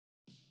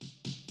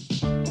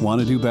Want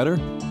to do better?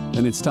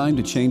 Then it's time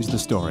to change the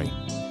story.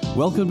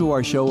 Welcome to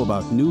our show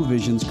about new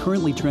visions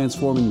currently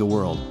transforming the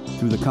world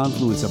through the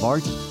confluence of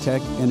art, tech,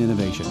 and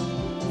innovation.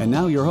 And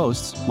now your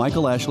hosts,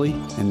 Michael Ashley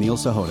and Neil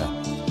Sahota.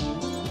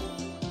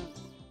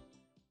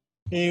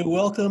 Hey,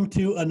 welcome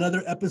to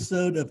another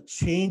episode of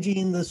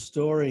Changing the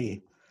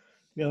Story.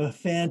 We have a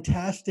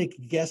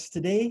fantastic guest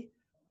today,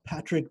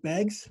 Patrick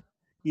Beggs.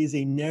 He's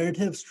a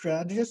narrative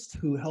strategist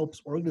who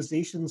helps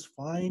organizations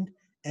find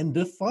and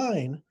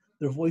define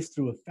their voice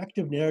through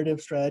effective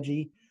narrative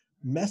strategy,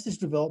 message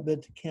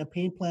development,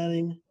 campaign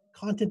planning,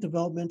 content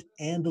development,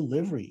 and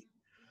delivery.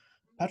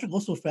 Patrick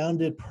also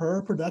founded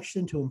Per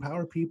Production to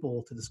empower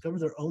people to discover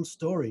their own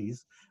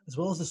stories, as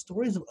well as the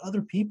stories of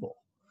other people.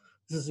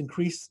 This has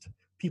increased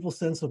people's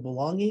sense of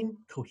belonging,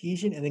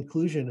 cohesion, and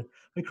inclusion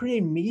by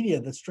creating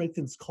media that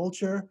strengthens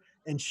culture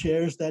and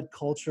shares that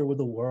culture with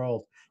the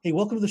world. Hey,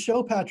 welcome to the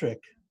show,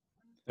 Patrick.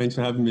 Thanks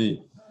for having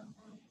me.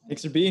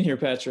 Thanks for being here,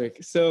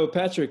 Patrick. So,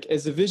 Patrick,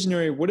 as a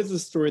visionary, what is the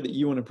story that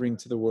you want to bring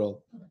to the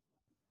world?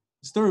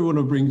 The story I want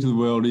to bring to the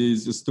world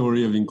is a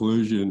story of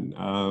inclusion.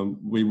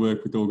 We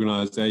work with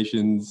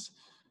organizations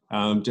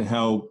to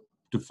help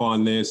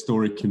define their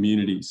story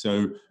community.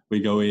 So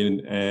we go in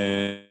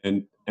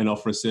and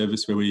offer a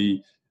service where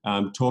we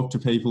talk to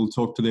people,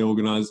 talk to their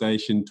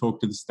organization,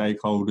 talk to the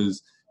stakeholders,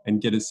 and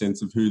get a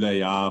sense of who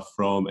they are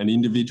from an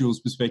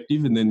individual's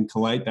perspective, and then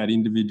collate that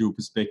individual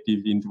perspective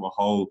into a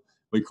whole.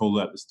 We call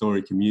that the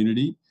story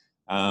community.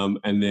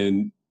 And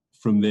then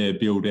from there,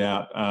 build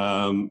out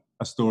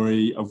a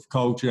story of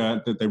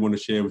culture that they want to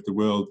share with the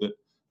world that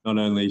not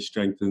only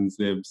strengthens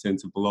their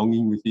sense of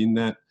belonging within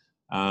that,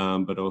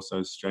 but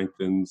also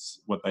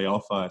strengthens what they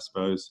offer, I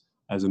suppose,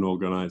 as an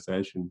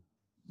organization.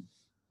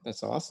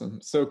 That's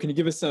awesome. So can you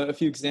give us a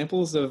few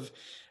examples of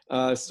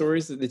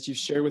stories that you've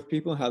shared with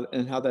people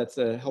and how that's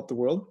helped the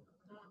world?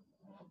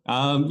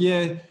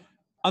 Yeah,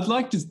 I'd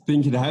like to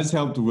think it has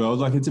helped the world.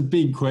 Like, it's a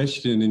big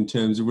question in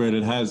terms of where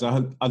it has.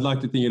 I'd like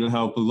to think it'll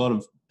help a lot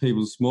of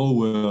people's small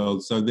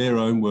worlds, so their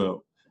own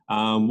world.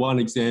 One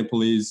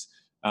example is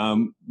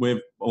I'm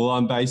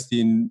based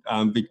in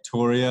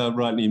Victoria,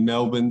 right near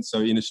Melbourne, so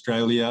in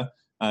Australia.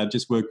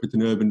 Just worked with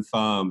an urban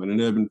farm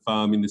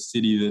in the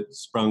city that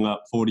sprung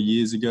up 40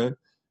 years ago.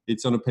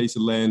 It's on a piece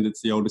of land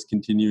that's the oldest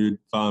continued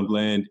farmed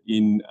land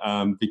in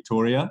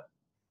Victoria.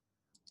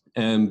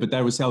 But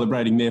they were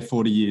celebrating their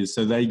 40 years.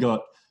 So they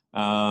got,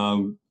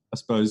 I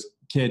suppose,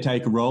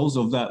 caretaker roles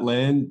of that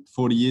land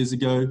 40 years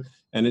ago.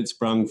 And it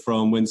sprung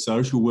from when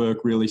social work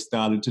really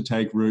started to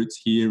take roots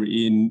here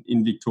in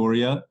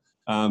Victoria.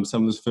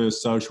 Some of the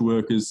first social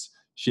workers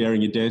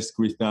sharing a desk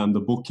with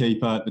the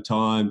bookkeeper at the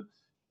time.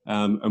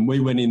 And we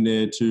went in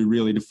there to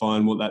really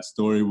define what that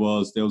story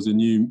was. There was a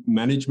new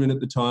management at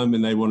the time,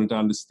 and they wanted to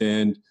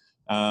understand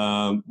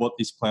what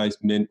this place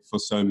meant for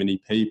so many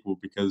people,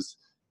 because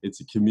it's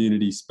a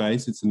community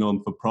space, it's a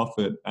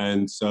non-for-profit.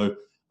 And so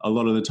a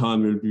lot of the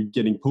time it would be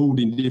getting pulled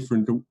in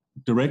different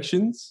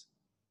directions.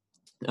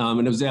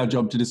 And it was our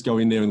job to just go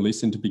in there and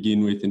listen to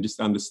begin with and just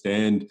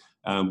understand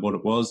what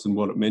it was and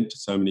what it meant to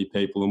so many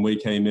people. And we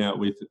came out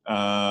with,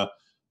 I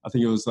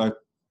think it was like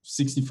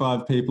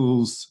 65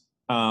 people's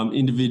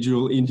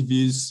individual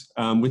interviews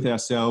with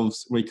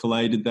ourselves. We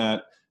collated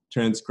that,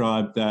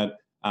 transcribed that,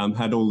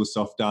 had all the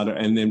soft data,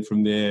 and then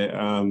from there,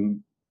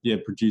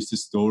 produced a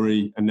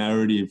story, a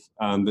narrative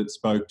that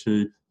spoke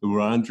to the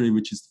Wurundjeri,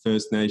 which is the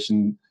First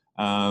Nation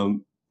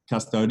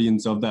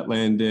custodians of that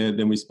land there.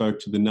 Then we spoke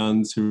to the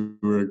nuns who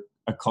were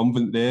a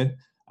convent there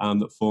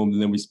that formed,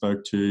 and then we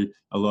spoke to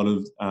a lot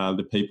of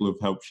the people who've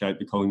helped shape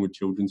the Collingwood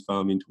Children's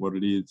Farm into what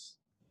it is.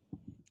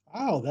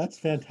 Wow, that's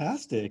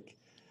fantastic.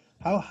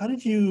 How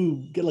did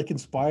you get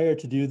inspired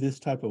to do this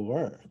type of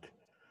work?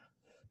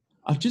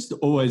 I've just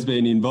always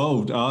been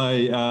involved.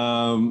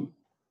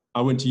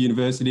 I went to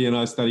university and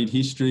I studied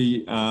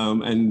history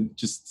and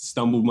just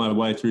stumbled my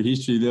way through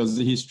history. There was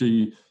a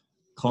history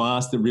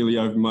class that really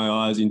opened my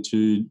eyes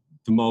into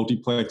the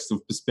multiplex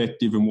of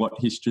perspective and what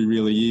history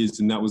really is,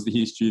 and that was the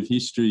history of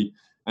history,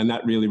 and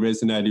that really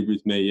resonated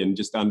with me. And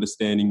just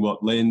understanding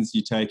what lens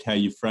you take, how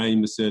you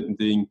frame a certain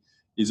thing,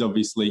 is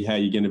obviously how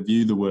you're going to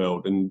view the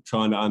world, and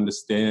trying to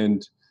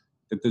understand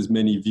that there's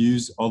many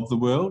views of the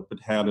world, but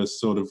how to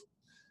sort of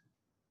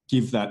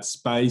give that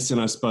space, and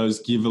I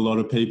suppose give a lot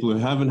of people who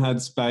haven't had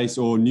space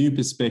or new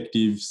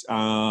perspectives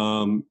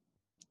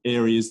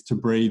areas to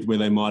breathe where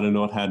they might have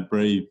not had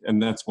breathed.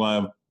 And that's why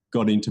I've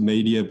got into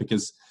media,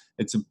 because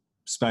it's a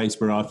space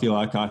where I feel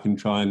like I can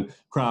try and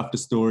craft a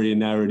story, a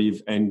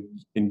narrative, and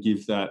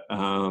give that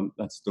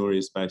that story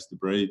a space to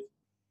breathe.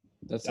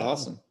 That's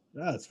awesome.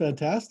 Yeah, it's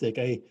fantastic.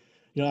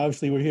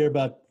 Obviously we're here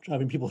about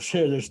having people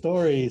share their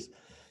stories,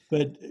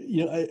 but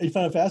I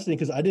find it fascinating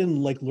because I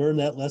didn't learn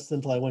that lesson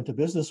until I went to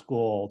business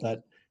school,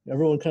 that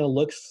everyone kind of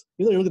looks,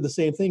 you look at the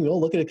same thing, we all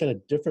look at it kind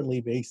of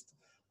differently based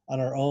on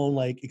our own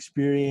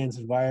experience,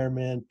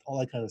 environment, all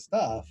that kind of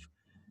stuff.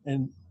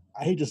 And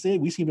I hate to say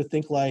it, we seem to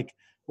think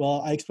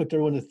well, I expect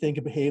everyone to think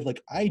and behave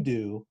like I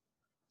do.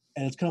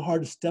 And it's kind of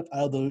hard to step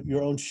out of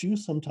your own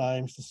shoes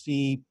sometimes to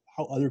see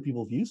how other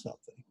people view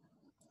something.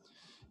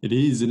 It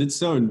is, and it's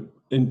so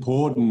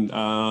important,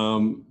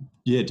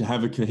 to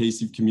have a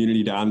cohesive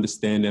community to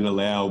understand and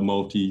allow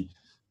multi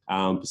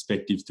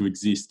perspectives to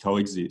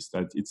coexist.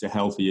 It's a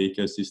healthy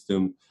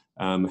ecosystem,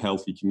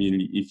 healthy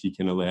community if you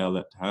can allow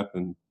that to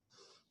happen.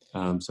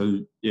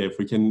 If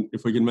we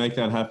can make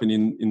that happen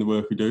in the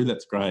work we do,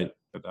 that's great.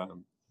 But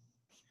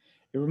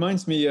it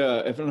reminds me,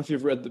 I don't know if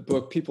you've read the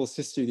book People's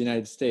History of the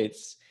United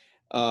States.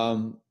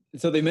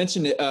 So they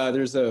mentioned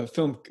there's a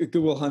film, Good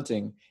Will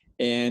Hunting.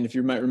 And if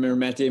you might remember,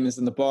 Matt Damon's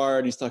in the bar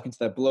and he's talking to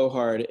that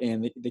blowhard,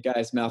 and the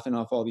guy's mouthing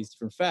off all these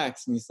different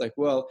facts. And he's like,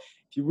 well,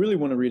 if you really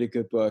want to read a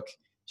good book,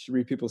 you should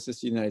read People's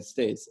History of the United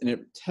States. And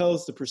it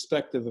tells the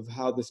perspective of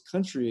how this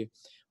country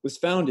was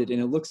founded.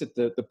 And it looks at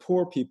the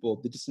poor people,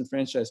 the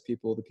disenfranchised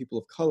people, the people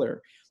of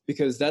color,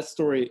 because that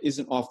story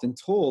isn't often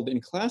told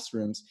in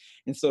classrooms.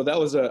 And so that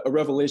was a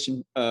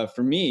revelation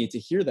for me to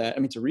hear that,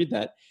 to read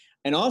that.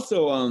 And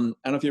also, I don't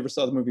know if you ever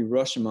saw the movie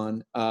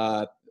Rashomon,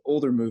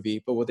 older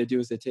movie, but what they do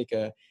is they take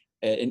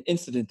an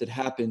incident that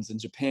happens in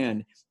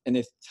Japan and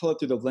they tell it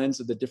through the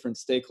lens of the different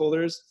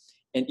stakeholders,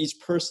 and each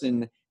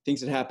person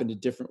thinks it happened a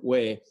different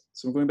way.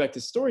 So I'm going back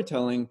to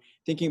storytelling,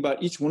 thinking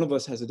about each one of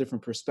us has a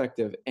different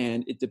perspective,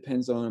 and it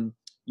depends on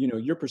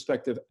your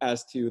perspective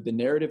as to the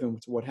narrative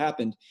and to what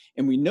happened.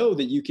 And we know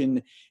that you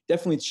can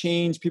definitely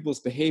change people's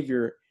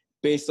behavior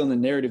based on the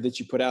narrative that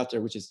you put out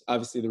there, which is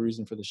obviously the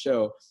reason for the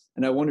show.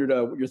 And I wondered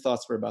what your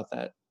thoughts were about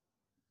that.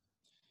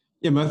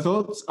 Yeah, my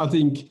thoughts, I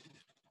think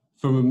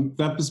from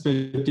that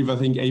perspective, I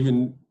think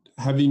even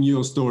having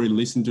your story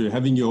listened to,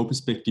 having your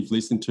perspective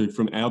listened to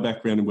from our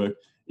background and work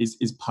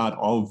is part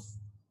of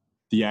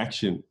the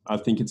action. I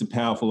think it's a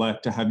powerful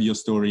act to have your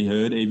story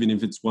heard, even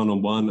if it's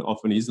one-on-one.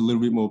 Often is a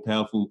little bit more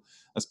powerful,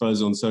 I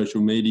suppose, on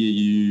social media.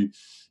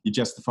 You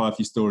justify if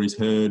your story's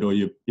heard or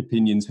your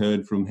opinion's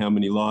heard from how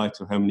many likes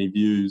or how many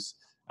views.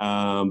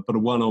 But a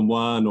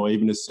one-on-one or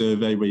even a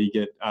survey where you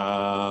get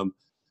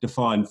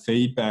defined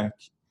feedback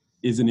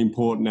is an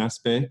important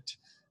aspect.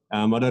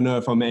 I don't know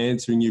if I'm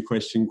answering your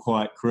question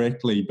quite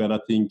correctly, but I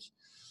think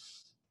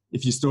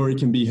if your story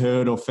can be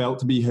heard or felt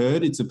to be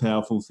heard, it's a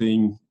powerful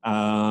thing.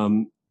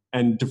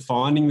 And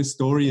defining the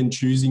story and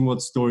choosing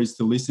what stories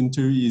to listen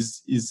to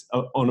is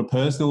on a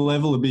personal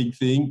level, a big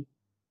thing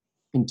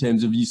in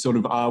terms of you sort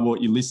of are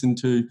what you listen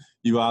to.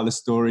 You are the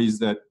stories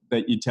that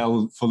you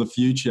tell for the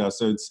future.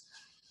 So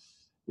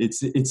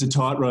it's a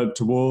tightrope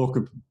to walk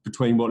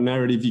between what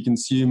narrative you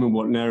consume and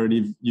what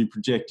narrative you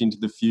project into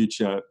the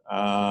future.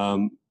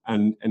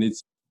 And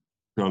it's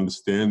to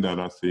understand that,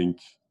 I think.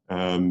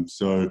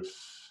 So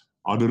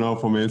I don't know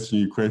if I'm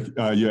answering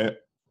your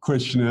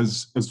question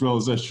as well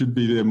as I should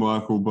be there,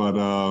 Michael, but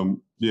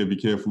be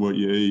careful what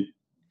you eat.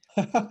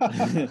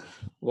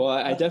 Well,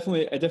 I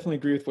definitely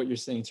agree with what you're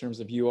saying in terms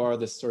of you are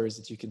the stories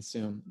that you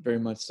consume, very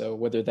much so,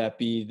 whether that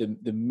be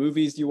the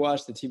movies you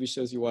watch, the TV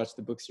shows you watch,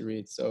 the books you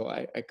read. So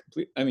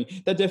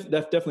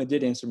that definitely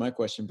did answer my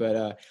question,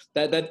 but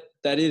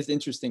that is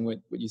interesting what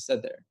you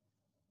said there.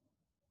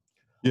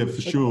 Yeah,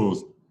 for sure.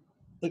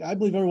 Look, I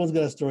believe everyone's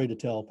got a story to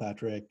tell,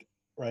 Patrick,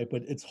 right?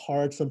 But it's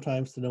hard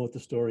sometimes to know what the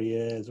story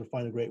is or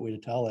find a great way to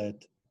tell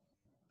it.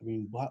 I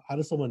mean, how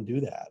does someone do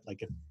that?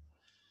 Like, if,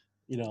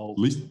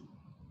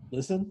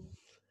 listen?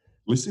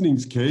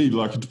 Listening's key.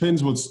 Like, it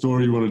depends what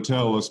story you want to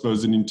tell. I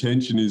suppose an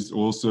intention is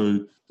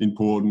also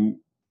important.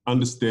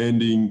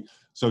 Understanding.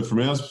 So from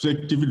our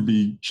perspective, it'd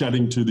be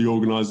chatting to the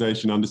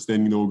organisation,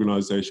 understanding the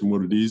organisation,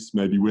 what it is,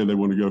 maybe where they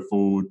want to go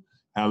forward,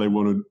 how they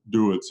want to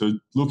do it. So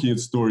looking at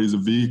story as a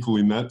vehicle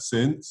in that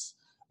sense.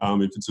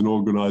 If it's an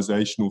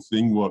organisational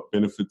thing, what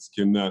benefits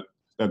can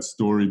that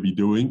story be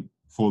doing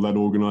for that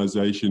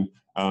organisation?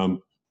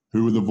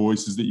 Who are the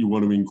voices that you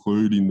want to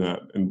include in that,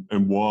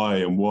 and why?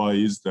 And why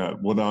is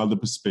that? What are the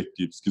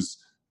perspectives? Because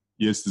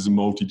yes, there's a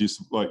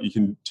multidisciplinary. Like, you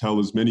can tell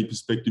as many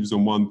perspectives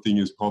on one thing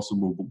as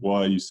possible, but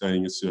why are you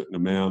saying a certain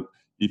amount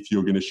if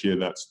you're going to share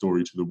that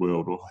story to the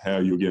world, or how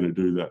you're going to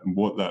do that, and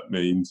what that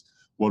means,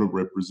 what it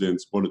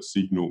represents, what it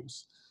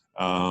signals.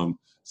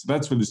 So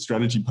that's where the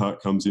strategy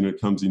part comes in. It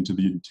comes into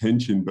the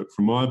intention. But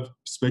from my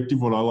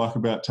perspective, what I like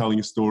about telling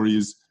a story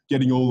is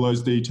getting all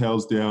those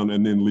details down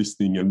and then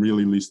listening, and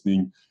really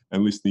listening,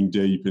 and listening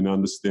deep, and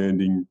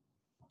understanding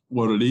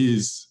what it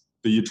is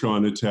that you're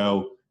trying to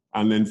tell,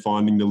 and then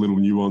finding the little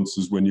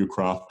nuances when you're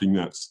crafting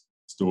that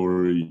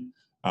story.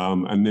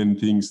 And then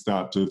things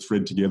start to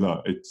thread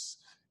together.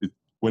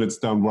 When it's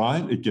done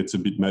right, it gets a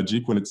bit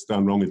magic. When it's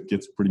done wrong, it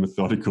gets pretty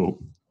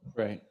methodical.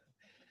 Right.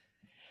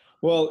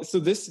 Well, so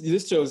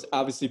this show is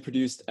obviously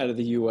produced out of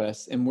the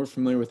U.S., and we're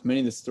familiar with many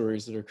of the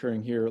stories that are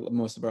occurring here.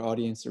 Most of our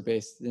audience are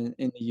based in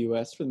the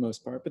U.S. for the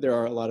most part, but there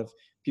are a lot of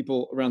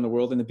people around the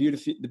world. And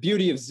the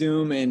beauty of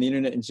Zoom and the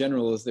internet in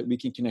general is that we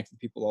can connect with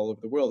people all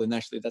over the world. And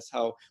actually, that's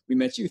how we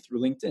met you, through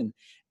LinkedIn.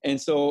 And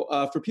so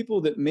for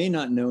people that may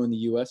not know in the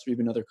U.S. or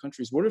even other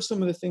countries, what are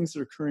some of the things that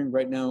are occurring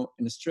right now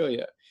in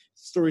Australia?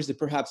 Stories that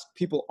perhaps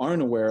people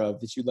aren't aware of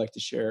that you'd like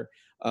to share,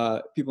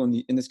 people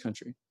in this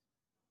country?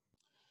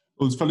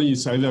 Well, it's funny you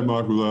say that,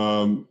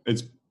 Michael.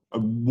 It's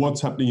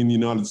what's happening in the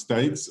United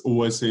States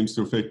always seems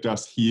to affect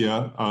us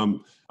here.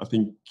 I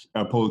think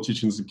our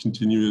politicians are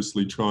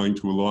continuously trying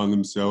to align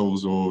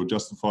themselves or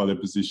justify their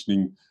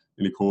positioning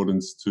in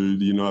accordance to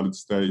the United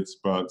States.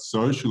 But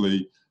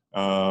socially,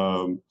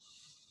 NAIDOC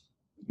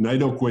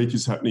Week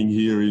is happening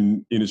here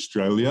in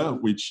Australia,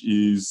 which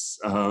is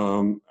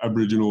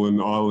Aboriginal and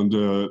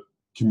Islander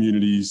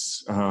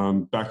communities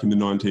back in the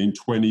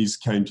 1920s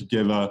came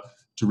together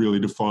to really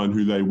define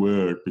who they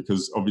were,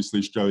 because obviously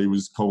Australia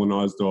was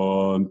colonised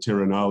on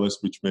terra nullius,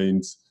 which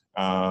means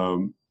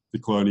the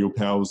colonial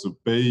powers of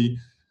be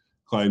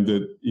claimed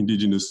that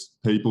Indigenous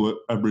people,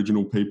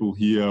 Aboriginal people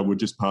here were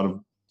just part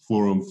of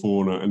flora and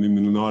fauna. And in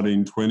the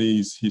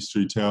 1920s,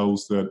 history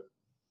tells that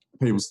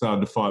people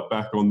started to fight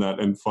back on that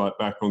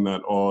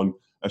on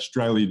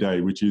Australia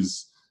Day, which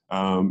is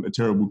a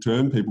terrible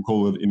term. People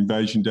call it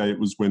Invasion Day. It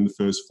was when the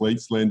first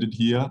fleets landed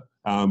here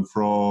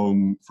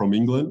from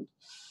England.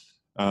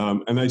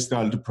 And they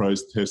started to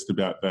protest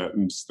about that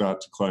and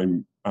start to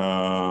claim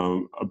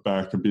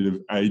back a bit of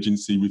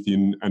agency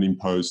within an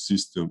imposed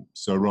system.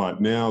 So right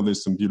now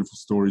there's some beautiful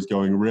stories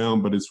going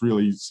around, but it's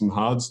really some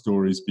hard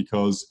stories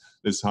because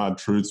there's hard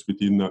truths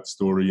within that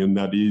story, and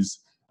that is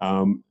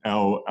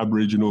our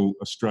Aboriginal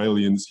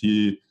Australians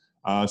here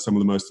are some of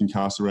the most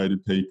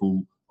incarcerated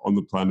people on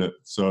the planet.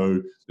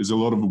 So there's a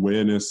lot of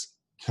awareness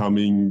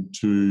coming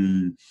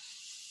to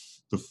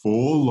the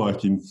fore,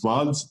 like in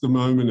floods at the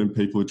moment, and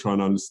people are trying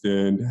to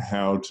understand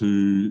how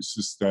to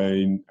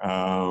sustain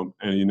and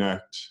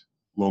enact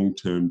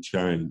long-term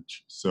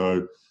change.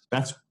 So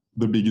that's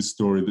the biggest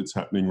story that's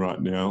happening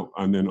right now.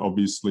 And then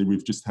obviously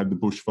we've just had the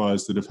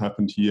bushfires that have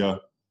happened here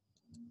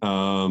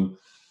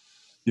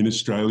in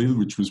Australia,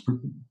 which was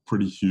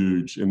pretty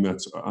huge, and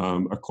that's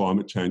a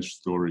climate change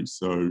story.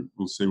 So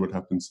we'll see what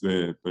happens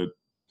there. But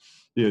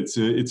yeah, it's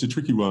a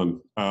tricky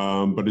one,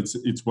 but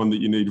it's one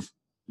that you need to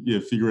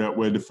figure out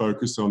where to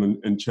focus on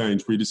and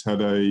change. We just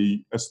had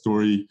a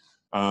story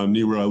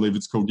near where I live.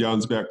 It's called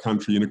Yarns About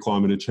Country in a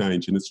Climate of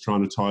Change, and it's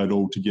trying to tie it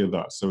all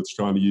together. So it's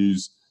trying to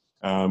use,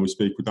 we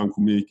speak with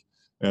Uncle Mick,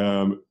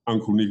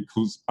 Uncle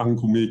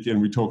Mick,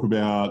 and we talk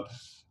about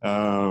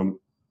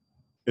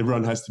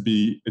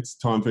it's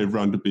time for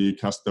everyone to be a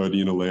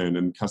custodian of land,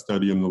 and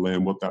custodian of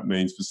land, what that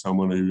means for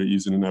someone who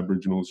isn't an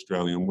Aboriginal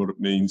Australian, what it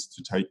means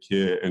to take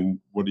care, and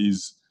what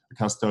is a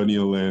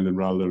custodian of land and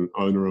rather than an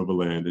owner of a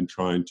land, and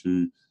trying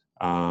to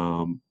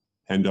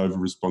hand over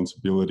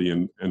responsibility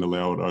and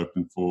allow it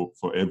open for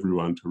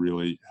everyone to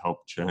really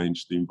help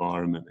change the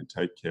environment and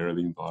take care of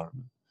the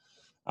environment.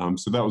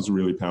 So that was a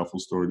really powerful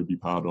story to be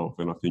part of,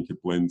 and I think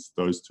it blends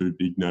those two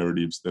big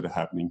narratives that are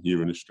happening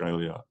here in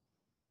Australia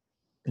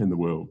and the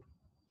world.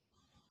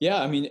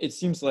 Yeah, I mean, it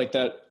seems like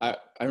that. I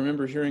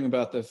remember hearing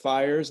about the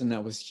fires, and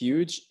that was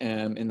huge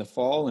in the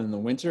fall and the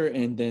winter.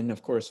 And then,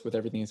 of course, with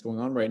everything that's going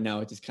on right now,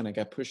 it just kind of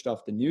got pushed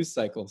off the news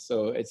cycle.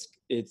 So it's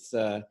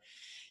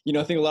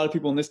I think a lot of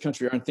people in this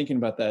country aren't thinking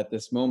about that at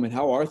this moment.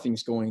 How are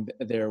things going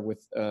there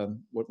with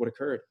what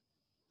occurred?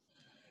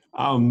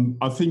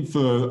 I think for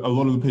a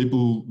lot of the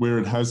people where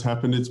it has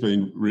happened, it's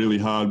been really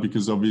hard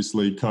because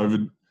obviously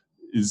COVID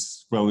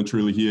is well and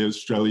truly here.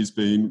 Australia's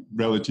been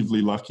relatively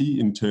lucky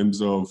in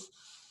terms of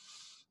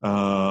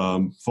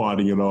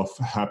fighting it off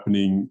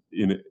happening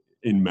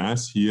in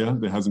mass here.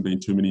 There hasn't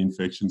been too many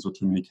infections or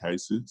too many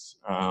cases,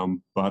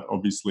 but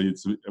obviously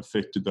it's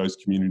affected those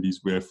communities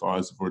where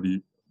fires have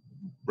already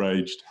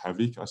raged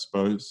havoc, I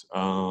suppose.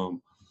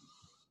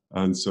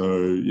 And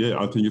so, yeah,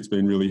 I think it's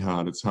been really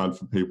hard. It's hard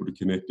for people to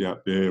connect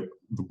out there.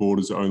 The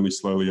borders are only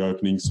slowly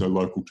opening, so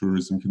local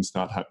tourism can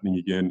start happening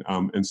again,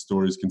 and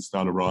stories can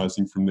start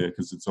arising from there,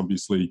 because it's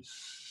obviously,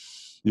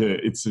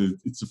 it's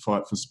a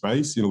fight for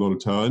space in a lot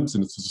of times,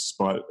 and it's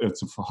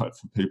a fight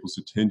for people's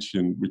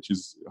attention, which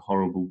is a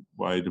horrible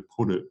way to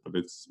put it, but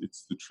it's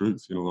the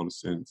truth in a lot of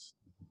sense.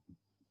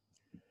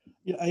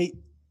 Yeah,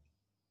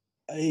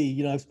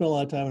 I've spent a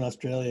lot of time in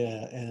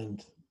Australia,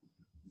 and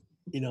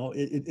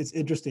it's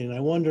interesting. I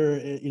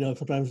wonder,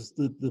 sometimes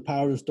the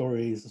power of the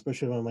stories,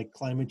 especially around like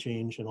climate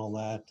change and all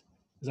that,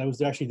 because I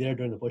was actually there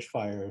during the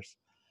bushfires.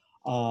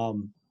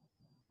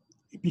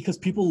 Because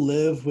people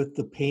live with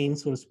the pain,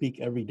 so to speak,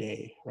 every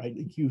day, right?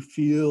 Like you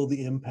feel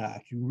the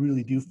impact. You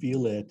really do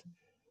feel it,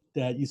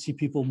 that you see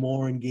people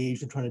more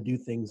engaged in trying to do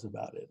things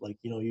about it. Like,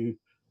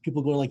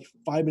 people going like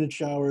 5-minute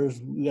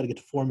showers, we got to get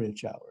to 4-minute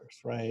showers,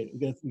 right? We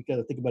got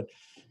to think about,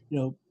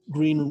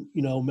 green,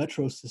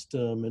 metro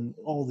system and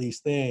all these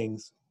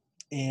things.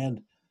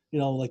 And,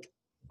 like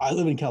I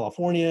live in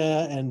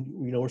California, and,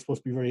 we're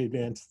supposed to be very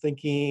advanced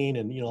thinking,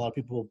 and, a lot of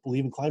people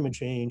believe in climate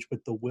change,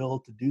 but the will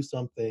to do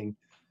something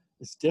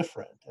is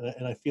different.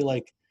 And I feel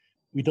like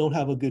we don't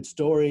have a good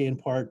story, in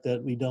part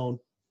that we don't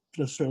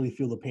necessarily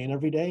feel the pain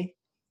every day.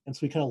 And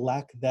so we kind of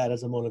lack that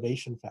as a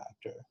motivation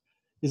factor.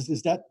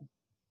 Is that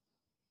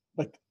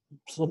like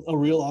a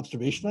real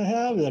observation I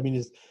have? I mean,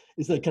 is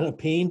that kind of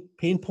pain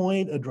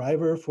point a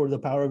driver for the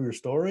power of your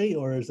story,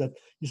 or is that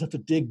you just have to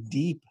dig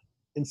deep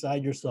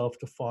inside yourself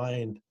to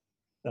find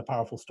that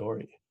powerful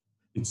story?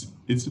 It's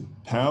a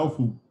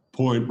powerful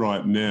point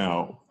right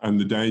now, and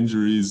the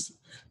danger is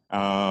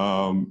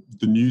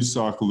the news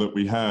cycle that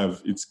we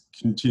have, it's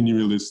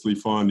continuously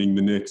finding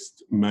the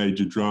next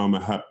major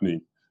drama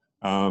happening.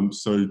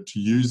 So to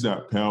use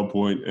that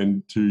PowerPoint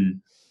and to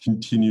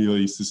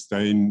continually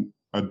sustain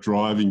a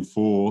driving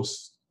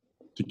force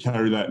to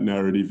carry that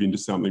narrative into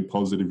something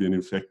positive and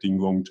affecting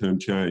long-term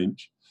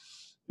change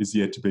is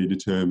yet to be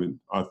determined.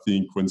 I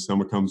think when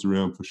summer comes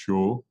around, for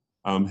sure,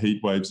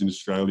 heat waves in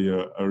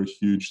Australia are a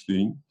huge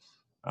thing.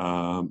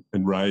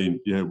 And rain,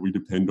 we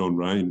depend on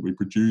rain. We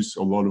produce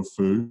a lot of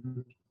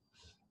food,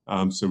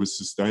 so we're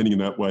sustaining in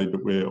that way,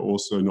 but we're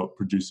also not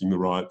producing the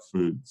right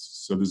foods.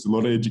 So there's a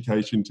lot of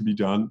education to be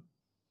done,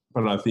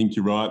 but I think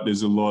you're right,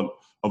 there's a lot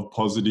of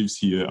positives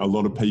here. A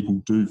lot of people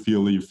do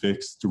feel the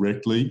effects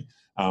directly,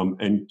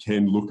 and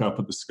can look up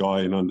at the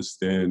sky and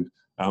understand,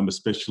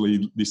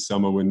 especially this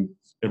summer when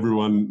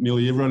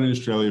nearly everyone in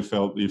Australia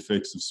felt the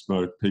effects of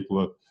smoke.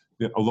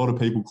 A lot of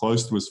people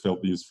close to us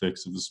felt the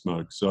effects of the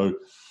smoke. So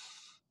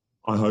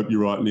I hope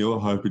you're right, Neil.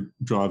 I hope it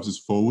drives us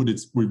forward.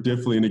 We're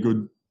definitely in a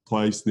good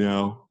place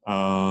now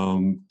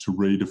to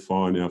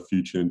redefine our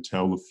future and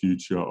tell the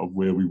future of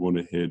where we want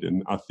to head.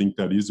 And I think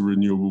that is a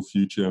renewable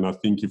future. And I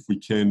think if we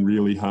can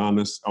really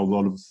harness a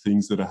lot of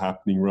things that are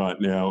happening right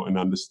now and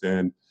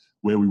understand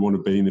where we want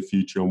to be in the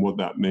future and what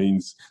that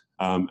means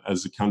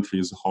as a country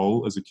as a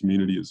whole, as a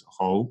community as a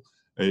whole,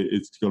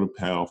 it's got a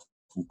powerful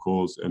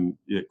cause and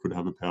it could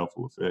have a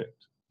powerful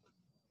effect.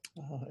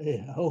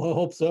 I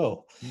hope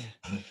so.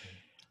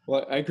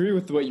 Well, I agree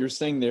with what you're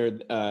saying there,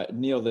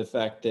 Neil, the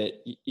fact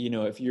that,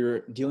 if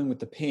you're dealing with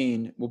the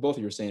pain, well, both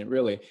of you are saying it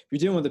really, if you're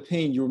dealing with the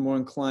pain, you're more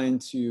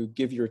inclined to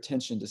give your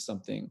attention to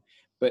something.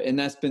 And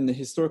that's been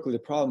historically the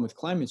problem with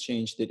climate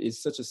change, that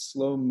is such a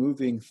slow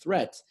moving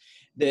threat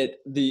that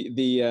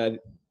the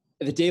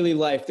daily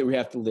life that we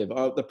have to live,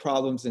 all the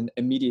problems and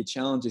immediate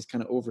challenges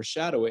kind of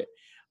overshadow it.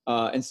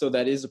 And so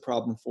that is a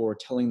problem for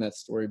telling that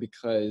story,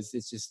 because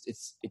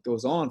it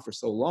goes on for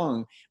so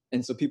long.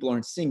 And so people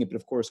aren't seeing it. But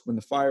of course, when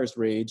the fires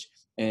rage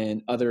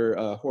and other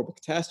horrible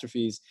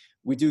catastrophes,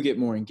 we do get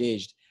more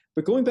engaged.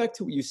 But going back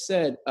to what you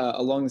said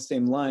along the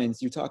same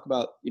lines, you talk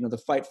about, the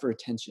fight for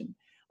attention.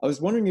 I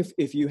was wondering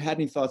if you had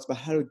any thoughts about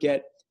how to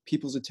get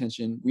people's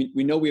attention.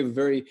 We know we have a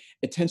very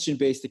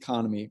attention-based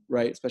economy,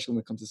 right? Especially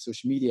when it comes to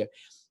social media.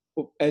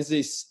 As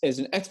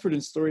an expert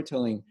in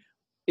storytelling,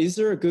 is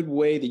there a good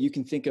way that you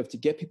can think of to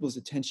get people's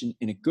attention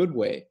in a good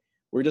way,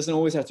 where it doesn't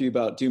always have to be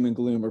about doom and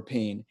gloom or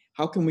pain?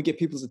 How can we get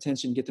people's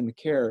attention, get them to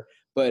care,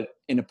 but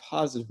in a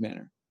positive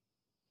manner?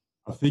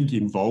 I think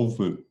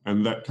involvement,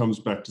 and that comes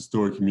back to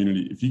story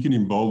community. If you can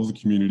involve the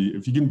community,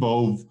 if you can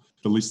involve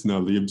the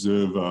listener, the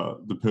observer,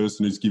 the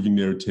person who's giving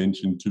their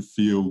attention to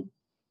feel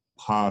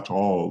part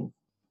of,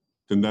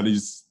 then that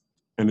is,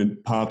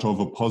 and part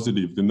of a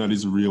positive, then that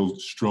is a real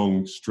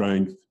strong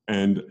strength.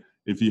 And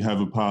if you have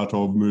a part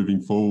of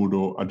moving forward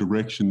or a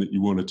direction that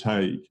you want to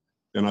take,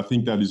 then I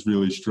think that is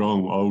really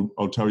strong.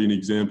 I'll tell you an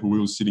example. We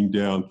were sitting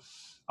down,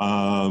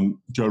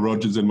 Joe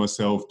Rogers and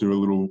myself do a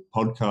little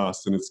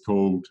podcast, and it's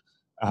called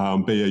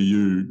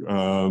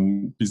BAU,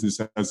 Business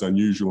as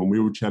Unusual. And we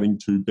were chatting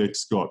to Beck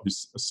Scott,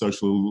 who's a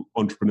social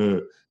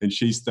entrepreneur, and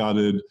she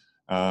started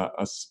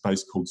a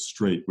space called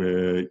Street,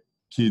 where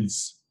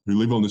kids who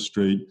live on the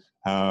street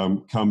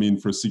come in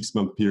for a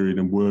 6-month period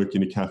and work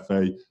in a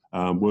cafe,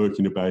 work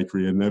in a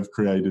bakery, and they've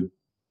created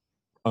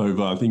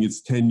over, I think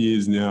it's 10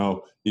 years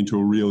now, into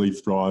a really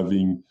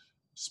thriving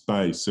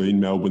space. So in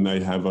Melbourne, they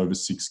have over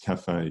 6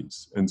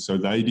 cafes. And so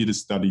they did a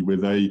study where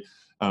they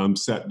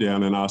sat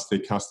down and asked their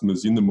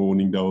customers in the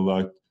morning, they were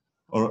like,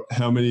 all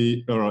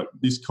right,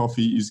 this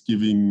coffee is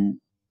giving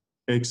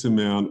X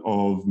amount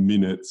of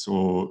minutes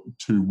or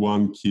to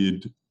one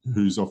kid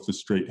who's off the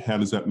street. How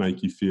does that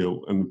make you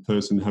feel? And the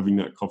person having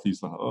that coffee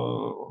is like,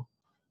 oh,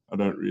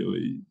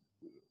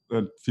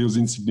 that feels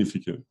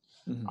insignificant.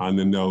 Mm-hmm. And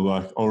then they're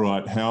like, all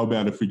right, how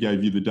about if we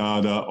gave you the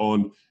data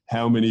on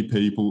how many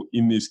people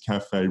in this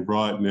cafe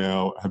right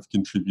now have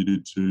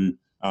contributed to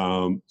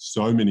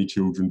so many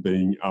children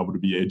being able to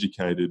be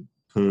educated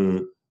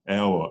per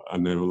hour?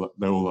 And they were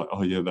like,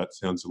 oh yeah, that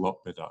sounds a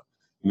lot better.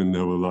 And then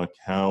they were like,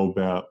 how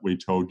about we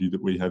told you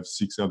that we have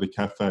 6 other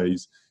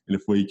cafes, and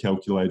if we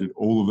calculated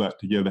all of that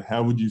together,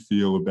 how would you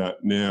feel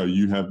about now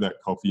you have that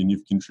coffee and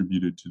you've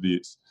contributed to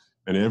this?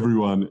 And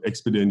everyone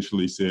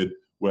exponentially said,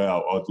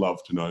 wow, I'd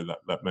love to know that.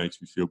 That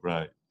makes me feel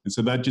great. And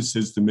so that just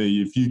says to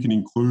me, if you can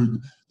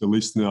include the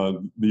listener,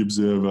 the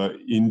observer,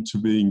 into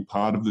being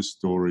part of the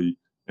story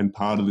and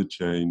part of the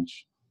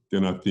change,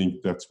 then I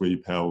think that's where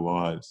your power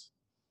lies.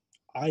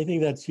 I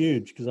think that's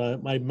huge,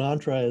 because my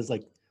mantra is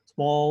like,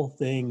 small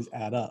things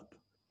add up,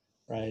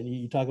 right?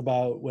 You talk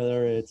about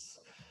whether it's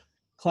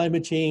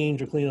climate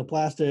change or cleaning up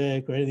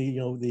plastic or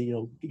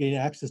anything, getting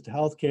access to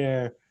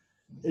healthcare.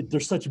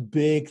 There's such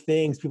big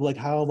things. People are like,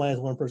 how am I as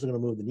one person going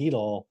to move the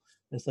needle?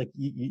 And it's like,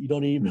 you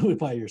don't need to move it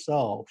by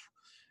yourself.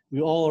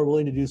 We all are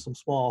willing to do some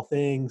small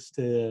things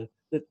that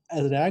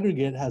as an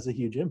aggregate has a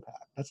huge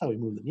impact. That's how we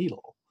move the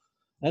needle.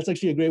 That's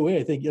actually a great way.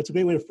 I think that's a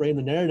great way to frame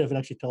the narrative and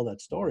actually tell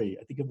that story.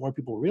 I think if more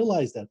people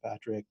realize that,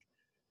 Patrick,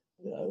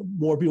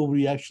 more people will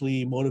be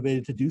actually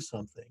motivated to do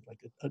something, like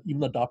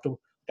even adopt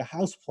a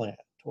house plant,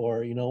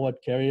 or you know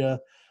what, carry a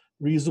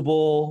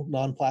reusable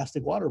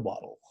non-plastic water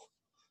bottle.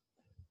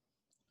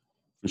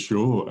 For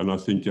sure. And I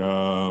think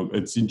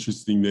it's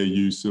interesting their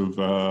use of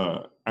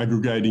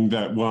aggregating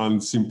that one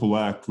simple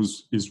act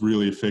is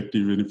really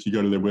effective. And if you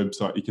go to their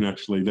website, you can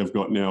actually, they've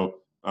got now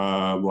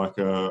like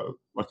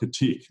a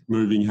tick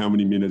moving how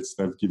many minutes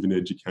they've given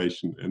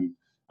education, and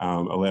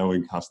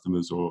allowing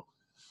customers or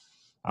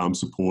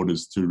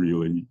supporters to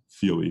really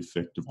feel the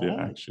effect of their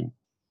action.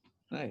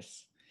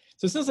 Nice.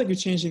 So it sounds like you're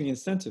changing the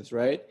incentives,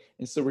 right?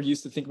 And so we're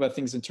used to think about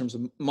things in terms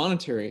of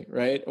monetary,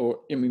 right?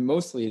 Or, I mean,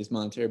 mostly it's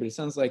monetary, but it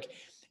sounds like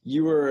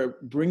you are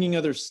bringing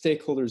other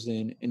stakeholders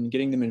in and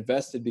getting them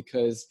invested,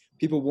 because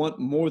people want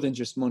more than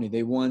just money.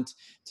 They want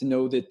to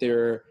know that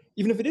they're,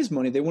 even if it is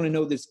money, they want to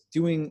know that it's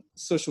doing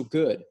social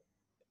good.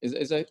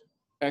 Is that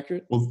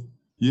accurate? Well,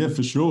 yeah,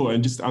 for sure.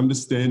 And just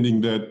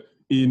understanding that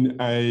in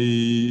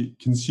a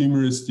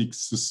consumeristic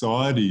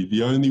society,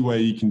 the only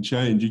way you can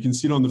change, you can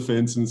sit on the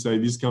fence and say,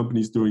 this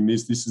company's doing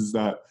this, this is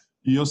that.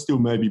 You're still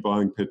maybe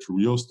buying petrol.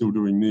 You're still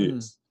doing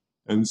this.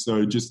 And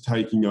so just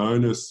taking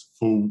onus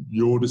for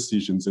your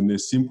decisions, and they're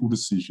simple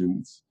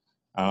decisions,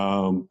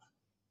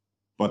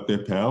 but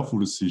they're powerful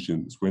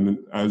decisions when,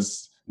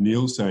 as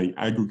Neil's saying,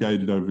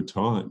 aggregated over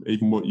time.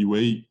 Even what you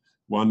eat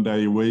one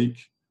day a week,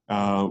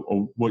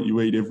 or what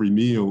you eat every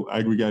meal,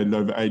 aggregated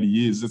over 80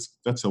 years,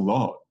 that's a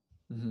lot.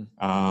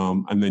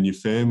 And then your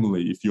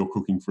family, if you're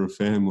cooking for a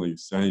family,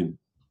 same,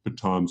 but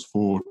times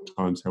 4,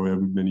 times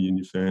however many in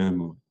your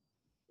family.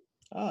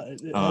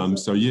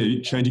 So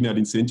yeah, changing that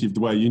incentive, the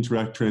way you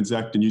interact,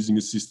 transact, and using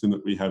the system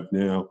that we have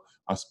now,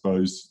 I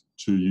suppose,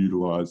 to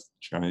utilise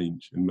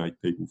change and make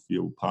people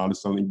feel part of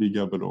something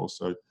bigger, but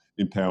also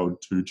empowered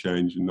to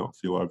change and not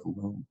feel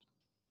overwhelmed.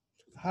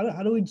 How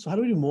do we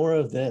do more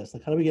of this?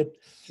 Like, how do we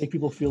make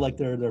people feel like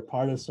they're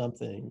part of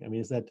something? I mean,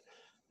 is that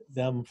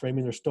them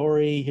framing their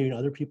story, hearing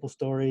other people's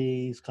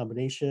stories,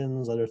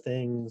 combinations, other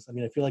things? I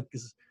mean, I feel like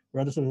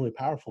we're onto something really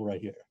powerful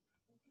right here.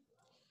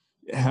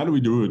 How do we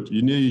do it?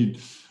 You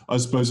need, I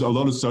suppose, a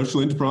lot of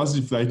social enterprises,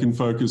 if they can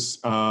focus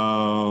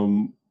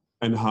and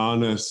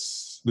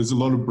harness. There's a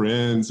lot of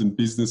brands and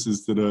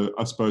businesses that are,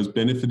 I suppose,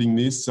 benefiting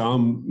this.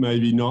 Some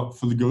maybe not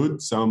for the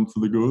good, some for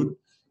the good.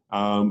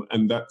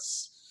 And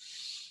that's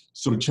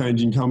sort of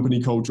changing company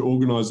culture,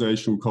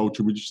 organisational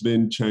culture, which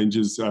then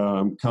changes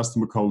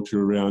customer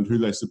culture around who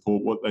they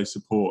support, what they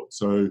support.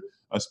 So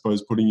I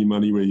suppose putting your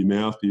money where your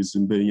mouth is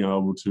and being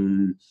able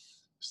to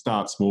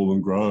start small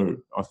and grow,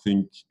 I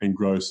think, and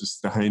grow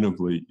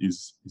sustainably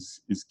is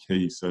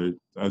key. So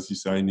as you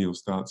say, Neil,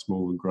 start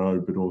small and grow,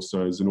 but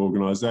also as an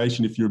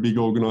organisation, if you're a big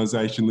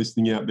organisation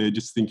listening out there,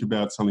 just think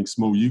about something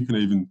small you can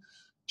even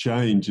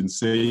change and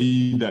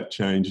see that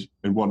change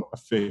and what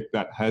effect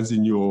that has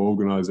in your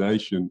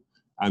organisation,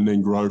 and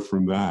then grow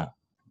from that.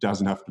 It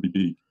doesn't have to be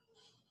big.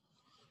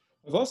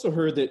 I've also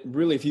heard that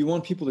really, if you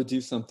want people to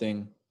do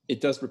something, it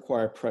does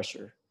require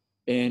pressure,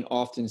 and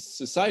often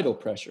societal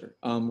pressure.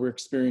 We're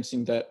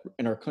experiencing that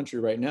in our country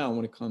right now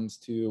when it comes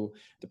to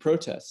the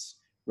protests,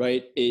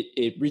 right?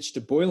 It reached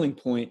a boiling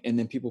point, and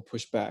then people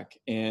push back.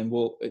 And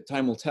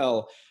time will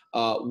tell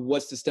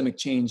what systemic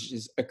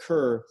changes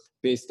occur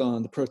based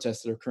on the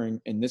protests that are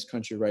occurring in this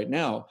country right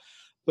now.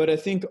 But I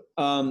think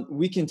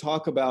we can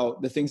talk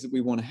about the things that we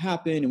want to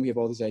happen, and we have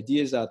all these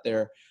ideas out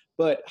there.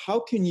 But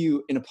how can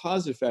you, in a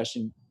positive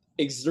fashion,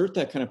 exert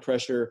that kind of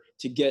pressure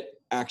to get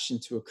action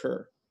to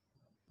occur?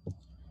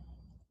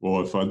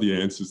 Well, if I had the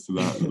answers to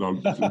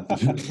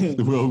that,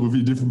 the world would be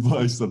a different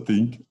place, I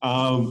think.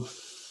 On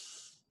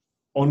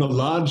a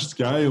large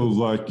scale,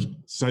 like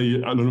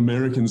say on an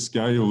American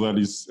scale,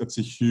 that's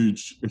a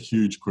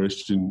huge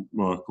question,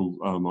 Michael.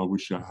 I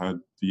wish I had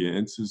the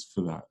answers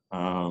for that.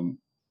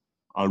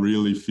 I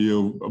really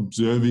feel,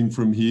 observing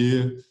from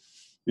here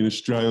in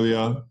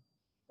Australia,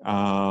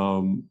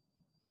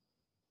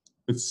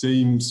 it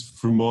seems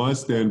from my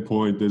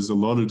standpoint, there's a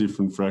lot of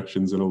different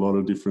fractions and a lot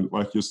of different,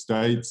 like your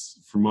states,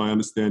 from my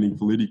understanding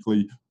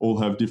politically, all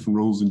have different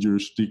rules and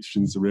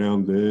jurisdictions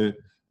around there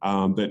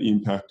that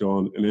impact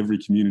on, and every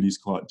community is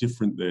quite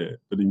different there.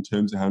 But in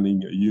terms of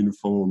having a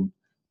uniform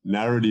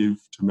narrative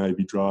to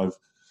maybe drive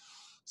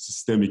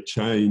systemic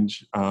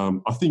change,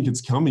 I think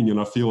it's coming, and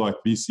I feel like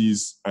this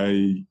is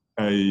a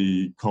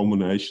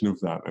culmination of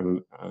that,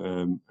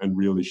 and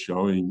really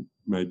showing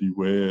maybe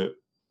where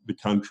the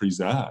country's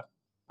at.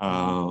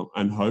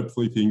 And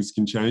hopefully things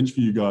can change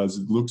for you guys.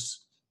 It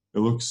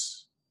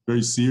looks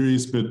very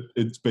serious, but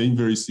it's been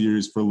very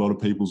serious for a lot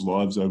of people's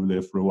lives over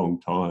there for a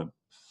long time.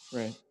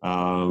 Right.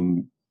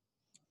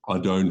 I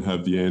don't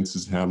have the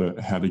answers how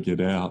to get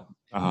out,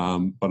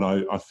 but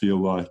I feel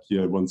like,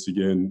 yeah, once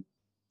again,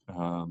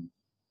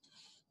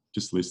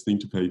 just listening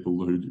to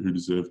people who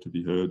deserve to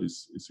be heard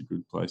is a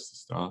good place to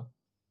start.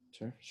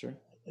 Sure.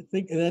 I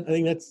think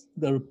that's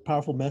the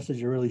powerful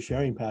message you're really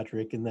sharing,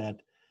 Patrick, in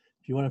that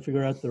if you want to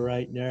figure out the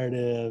right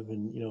narrative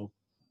and,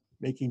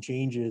 making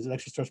changes, it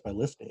actually starts by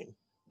listening.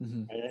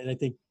 Mm-hmm. And I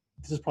think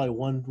this is probably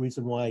one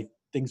reason why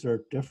things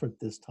are different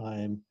this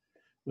time.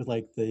 with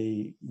like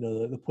the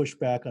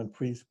pushback on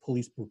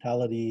police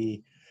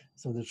brutality,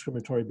 some of the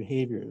discriminatory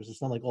behaviors.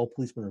 It's not like all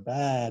policemen are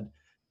bad,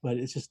 but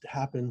it just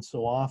happens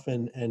so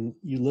often. And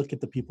you look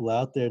at the people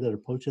out there that are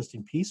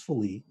protesting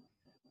peacefully,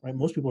 right?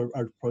 Most people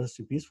are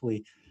protesting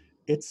peacefully.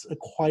 It's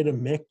quite a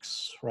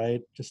mix,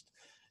 right? Just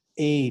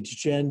age,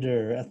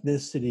 gender,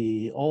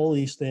 ethnicity, all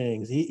these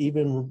things,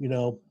 even,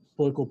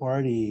 political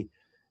party.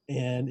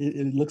 And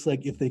it looks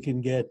like if they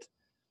can get,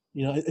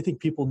 I think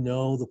people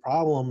know the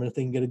problem, and if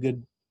they can get a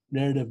good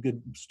narrative,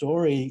 good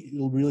story,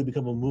 it'll really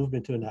become a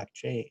movement to enact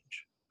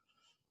change.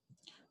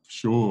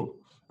 Sure.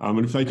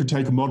 And if they could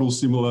take a model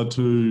similar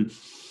to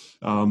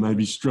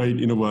maybe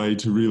Straight in a way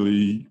to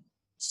really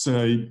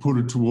put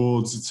it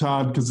towards, it's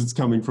hard because it's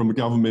coming from a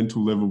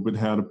governmental level, but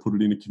how to put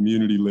it in a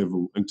community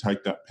level and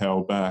take that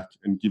power back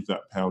and give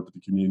that power to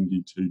the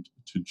community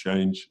to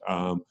change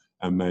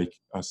and make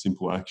a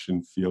simple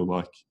action feel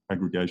like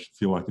aggregation,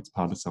 feel like it's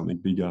part of something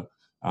bigger.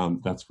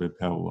 That's where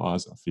power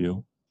lies, I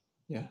feel.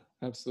 Yeah,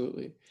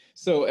 absolutely.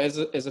 So as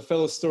a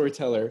fellow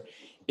storyteller,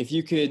 if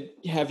you could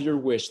have your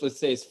wish, let's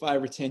say it's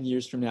 5 or 10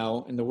 years from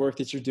now, and the work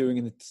that you're doing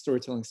in the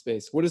storytelling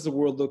space, what does the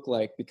world look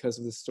like because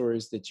of the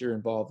stories that you're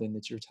involved in,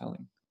 that you're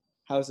telling?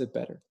 How is it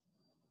better?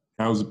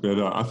 How is it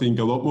better? I think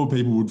a lot more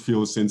people would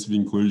feel a sense of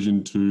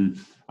inclusion to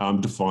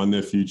define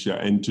their future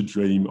and to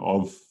dream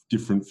of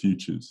different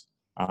futures,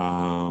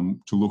 to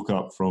look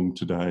up from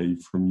today,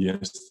 from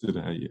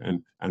yesterday,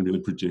 and really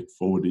project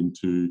forward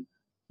into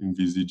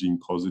envisaging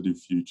positive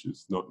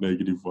futures, not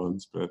negative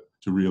ones, but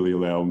to really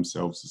allow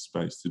themselves the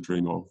space to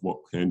dream of what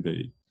can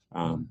be.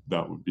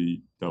 That would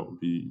be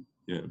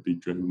a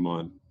big dream of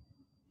mine.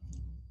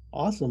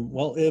 Awesome.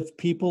 Well, if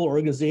people,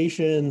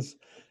 organizations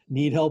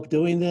need help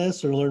doing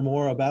this or learn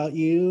more about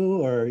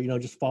you, or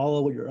just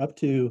follow what you're up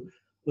to,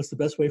 what's the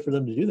best way for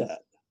them to do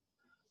that?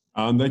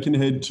 They can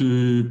head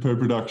to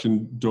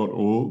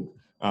perproduction.org.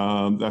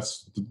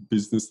 That's the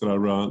business that I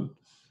run.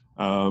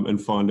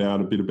 And find out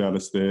a bit about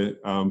us there.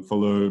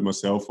 Follow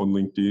myself on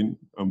LinkedIn.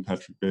 I'm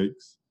Patrick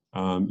Beggs.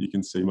 You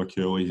can see my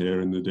curly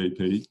hair in the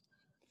DP.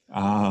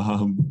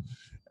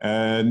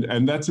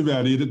 And that's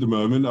about it at the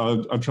moment.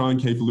 I try and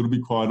keep a little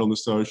bit quiet on the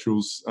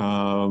socials,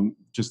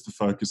 just to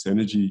focus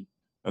energy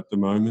at the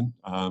moment.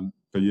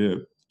 But yeah,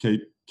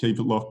 keep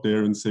it locked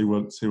there and see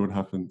what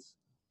happens.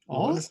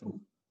 Awesome.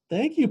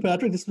 Thank you,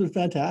 Patrick. This has been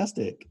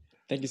fantastic.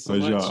 Thank you so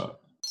much.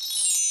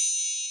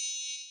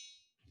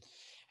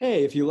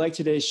 Hey, if you like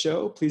today's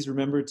show, please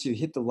remember to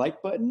hit the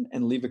like button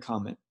and leave a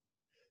comment.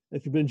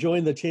 If you've been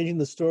enjoying the Changing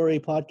the Story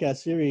podcast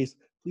series,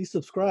 please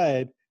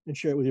subscribe and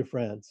share it with your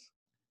friends.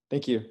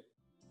 Thank you.